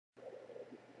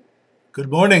Good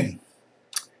morning.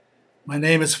 My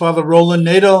name is Father Roland.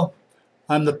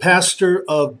 I'm the pastor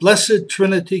of Blessed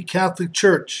Trinity Catholic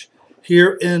Church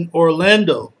here in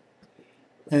Orlando.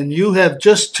 And you have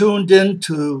just tuned in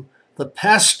to the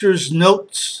Pastor's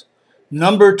Notes,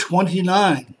 number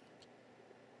 29.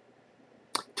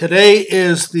 Today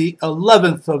is the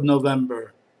 11th of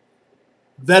November,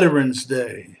 Veterans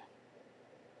Day.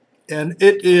 And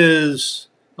it is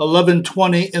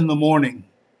 11:20 in the morning.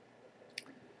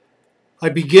 I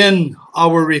begin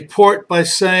our report by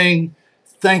saying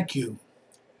thank you.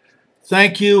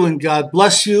 Thank you, and God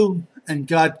bless you, and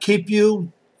God keep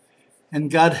you,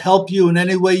 and God help you in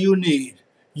any way you need.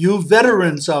 You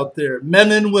veterans out there,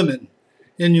 men and women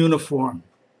in uniform,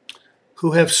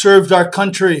 who have served our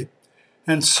country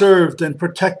and served and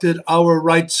protected our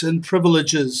rights and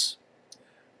privileges.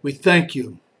 We thank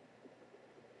you.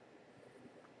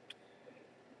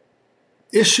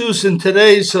 Issues in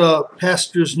today's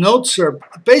pastor's notes are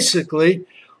basically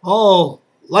all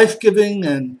life-giving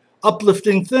and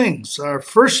uplifting things. Our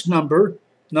first number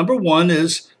one,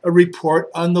 is a report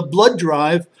on the blood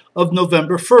drive of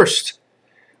November 1st.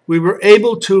 We were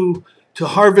able to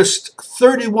harvest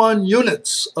 31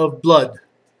 units of blood.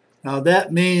 Now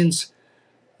that means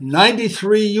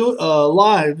 93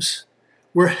 lives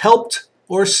were helped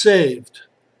or saved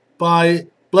by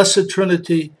Blessed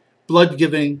Trinity blood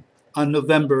giving on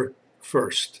November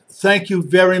 1st. Thank you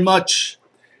very much.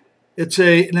 It's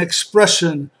an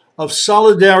expression of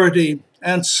solidarity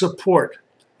and support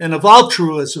and of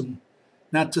altruism,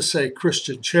 not to say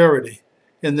Christian charity,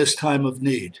 in this time of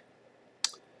need.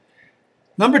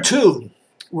 Number 2,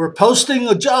 we're posting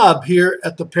a job here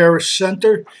at the parish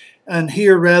center and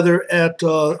here rather at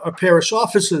our parish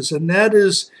offices, and that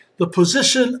is the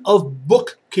position of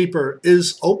bookkeeper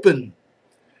is open.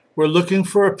 We're looking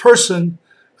for a person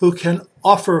who can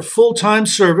offer full-time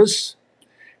service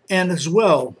and as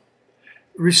well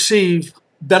receive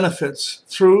benefits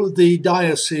through the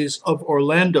Diocese of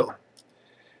Orlando.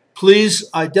 Please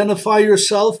identify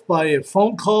yourself by a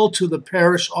phone call to the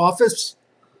parish office,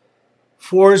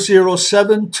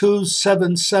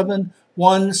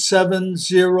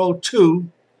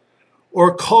 407-277-1702,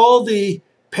 or call the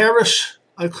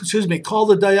call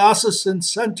the Diocesan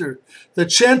Center, the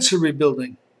Chancery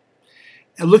Building,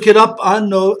 and look it up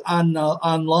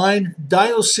online,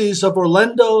 Diocese of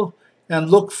Orlando, and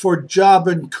look for job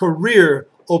and career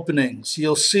openings.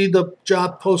 You'll see the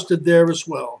job posted there as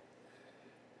well.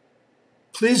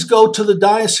 Please go to the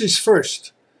diocese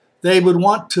first. They would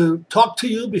want to talk to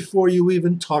you before you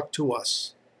even talk to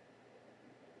us.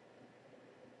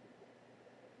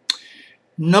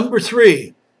 Number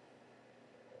 3,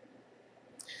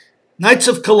 Knights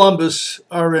of Columbus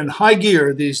are in high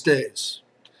gear these days.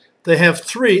 They have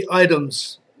 3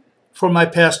 items for my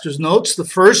pastor's notes. The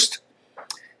first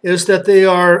is that they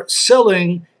are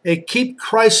selling a Keep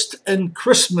Christ and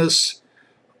Christmas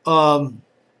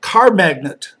car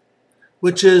magnet,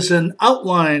 which is an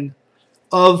outline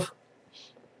of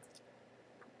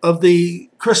the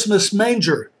Christmas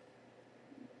manger.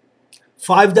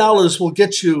 $5 will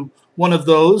get you one of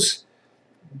those.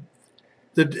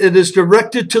 It is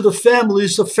directed to the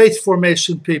families of faith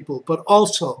formation people, but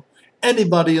also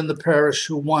anybody in the parish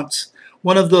who wants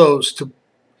one of those to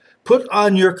put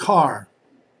on your car.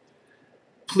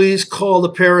 Please call the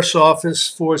parish office,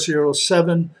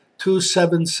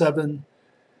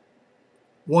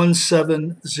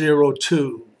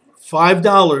 407-277-1702.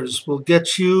 $5 will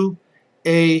get you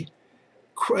a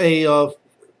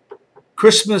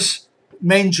Christmas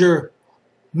manger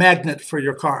magnet for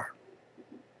your car.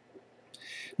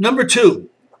 Number 2,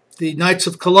 the Knights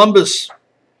of Columbus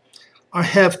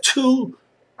have 2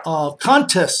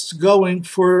 contests going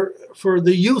for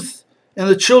the youth and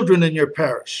the children in your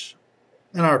parish,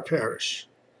 in our parish.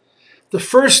 The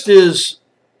first is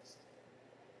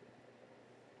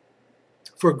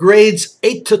for grades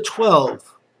 8 to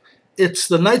 12. It's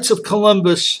the Knights of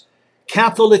Columbus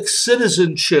Catholic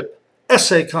Citizenship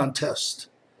Essay Contest.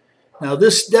 Now,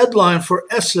 this deadline for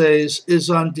essays is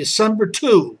on December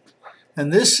 2,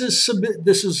 and this is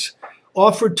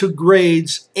offered to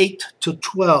grades 8 to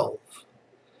 12.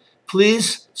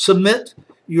 Please submit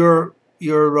your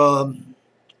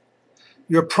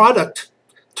product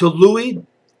to Louis,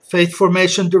 Faith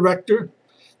Formation Director.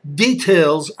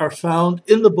 Details are found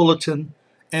in the bulletin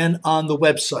and on the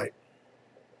website.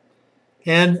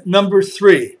 And number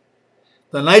 3,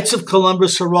 the Knights of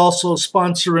Columbus are also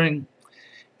sponsoring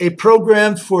a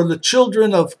program for the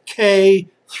children of K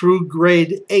through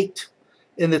grade 8,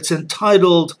 and it's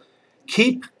entitled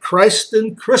Keep Christ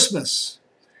in Christmas.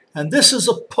 And this is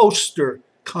a poster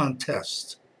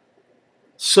contest.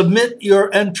 Submit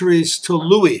your entries to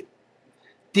Louis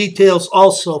Details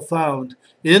also found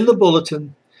in the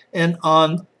bulletin and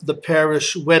on the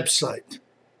parish website.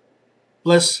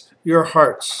 Bless your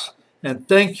hearts. And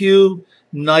thank you,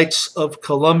 Knights of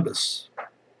Columbus.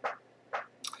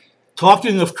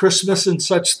 Talking of Christmas and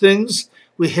such things,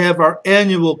 we have our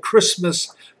annual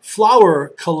Christmas flower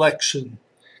collection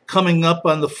coming up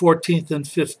on the 14th and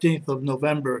 15th of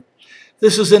November.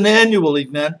 This is an annual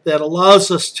event that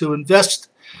allows us to invest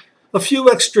a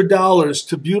few extra dollars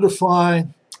to beautify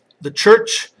the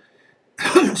church,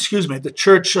 the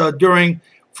church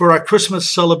for our Christmas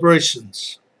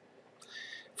celebrations.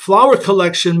 Flower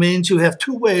collection means you have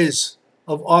two ways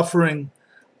of offering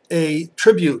a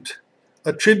tribute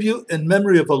in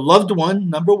memory of a loved one,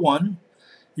 number one,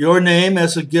 your name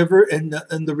as a giver and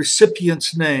the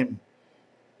recipient's name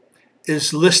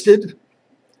is listed,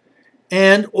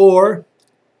 and or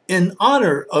in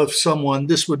honor of someone.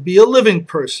 This would be a living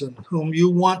person whom you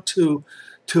want to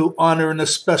honor in a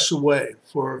special way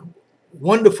for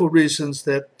wonderful reasons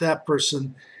that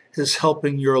person is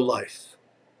helping your life.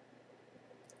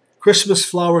 Christmas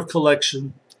flower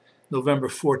collection, November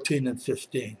 14 and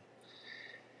 15.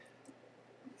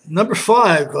 Number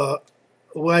 5,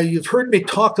 well, you've heard me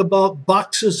talk about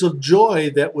Boxes of Joy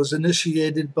that was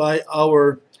initiated by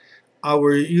our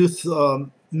youth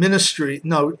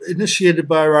initiated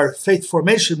by our faith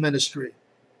formation ministry.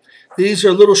 These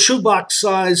are little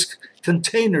shoebox-sized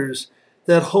containers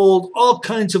that hold all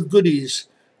kinds of goodies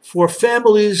for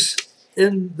families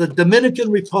in the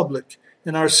Dominican Republic,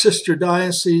 in our sister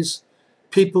diocese,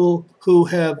 people who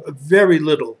have very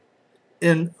little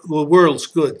in the world's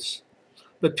goods,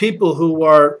 but people who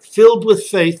are filled with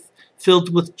faith,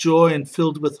 filled with joy, and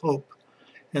filled with hope.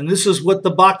 And this is what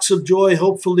the Box of Joy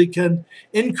hopefully can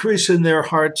increase in their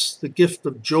hearts, the gift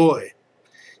of joy.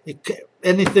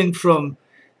 Anything from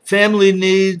family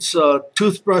needs,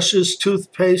 toothbrushes,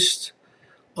 toothpaste,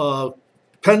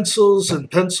 pencils and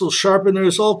pencil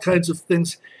sharpeners, all kinds of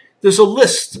things. There's a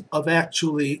list of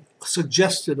actually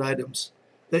suggested items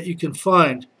that you can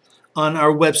find on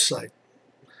our website.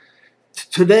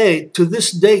 Today, to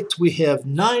this date, we have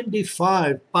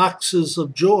 95 Boxes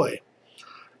of Joy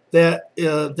that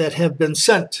have been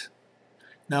sent.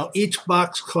 Now, each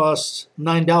box costs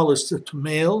 $9 to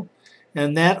mail,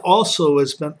 and that also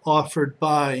has been offered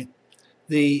by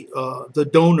the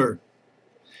donor.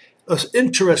 An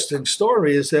interesting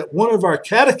story is that one of our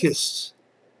catechists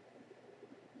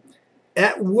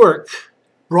at work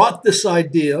brought this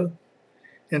idea,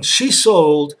 and she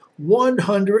sold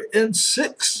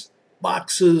 106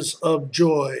 boxes of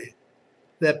joy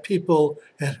that people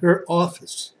at her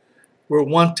office were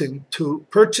wanting to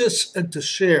purchase and to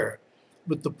share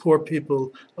with the poor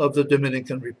people of the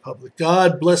Dominican Republic.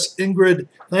 God bless Ingrid.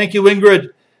 Thank you,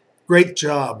 Ingrid. Great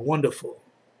job. Wonderful.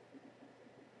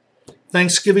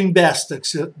 Thanksgiving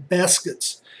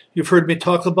baskets. You've heard me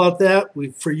talk about that.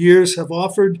 We, for years, have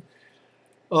offered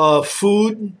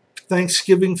food,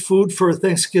 Thanksgiving food for a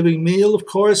Thanksgiving meal, of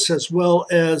course, as well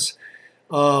as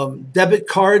debit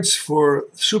cards for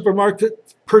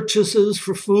supermarket purchases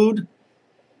for food.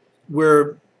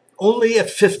 We're only at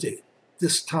 50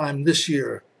 this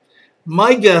year.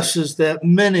 My guess is that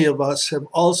many of us have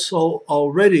also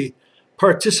already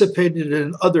participated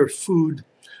in other food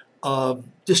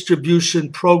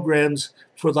distribution programs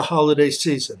for the holiday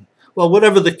season. Well,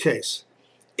 whatever the case,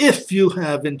 if you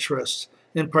have interest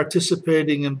in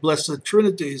participating in Blessed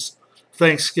Trinity's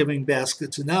Thanksgiving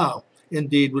baskets, now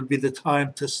indeed would be the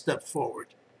time to step forward.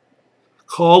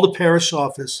 Call the parish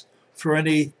office for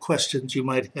any questions you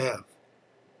might have.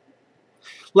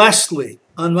 Lastly,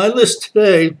 on my list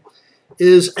today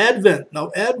is Advent.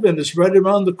 Now, Advent is right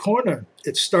around the corner.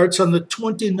 It starts on the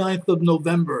 29th of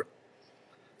November,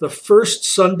 the first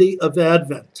Sunday of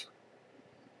Advent.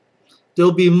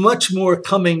 There'll be much more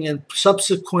coming in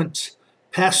subsequent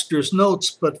pastor's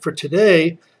notes, but for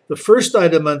today, the first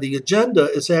item on the agenda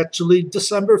is actually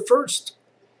December 1st,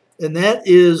 and that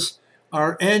is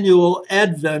our annual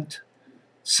Advent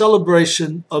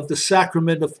celebration of the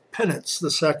sacrament of penance, the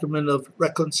sacrament of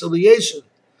reconciliation,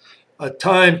 a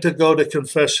time to go to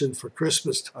confession for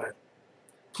Christmas time.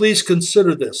 Please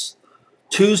consider this.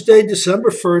 Tuesday,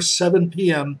 December 1st, 7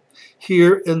 p.m.,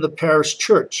 here in the parish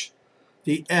church,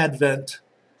 the Advent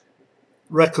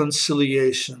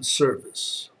reconciliation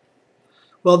service.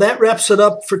 Well, that wraps it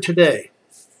up for today.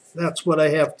 That's what I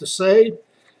have to say,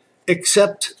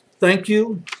 except thank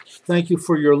you. Thank you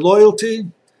for your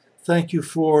loyalty. Thank you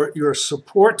for your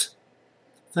support.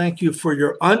 Thank you for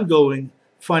your ongoing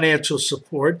financial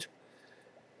support.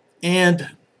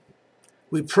 And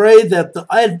we pray that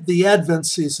the Advent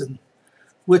season,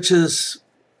 which is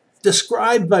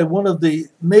described by one of the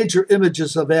major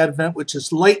images of Advent, which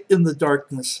is light in the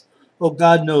darkness. Oh,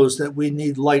 God knows that we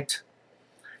need light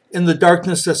in the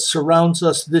darkness that surrounds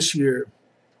us this year,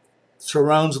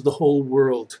 surrounds the whole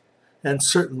world, and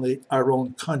certainly our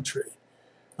own country.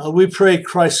 We pray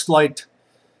Christ's light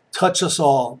touch us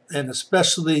all, and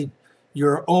especially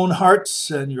your own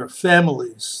hearts and your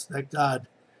families, that God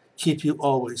keep you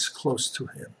always close to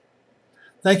him.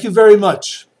 Thank you very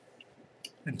much,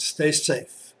 and stay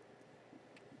safe.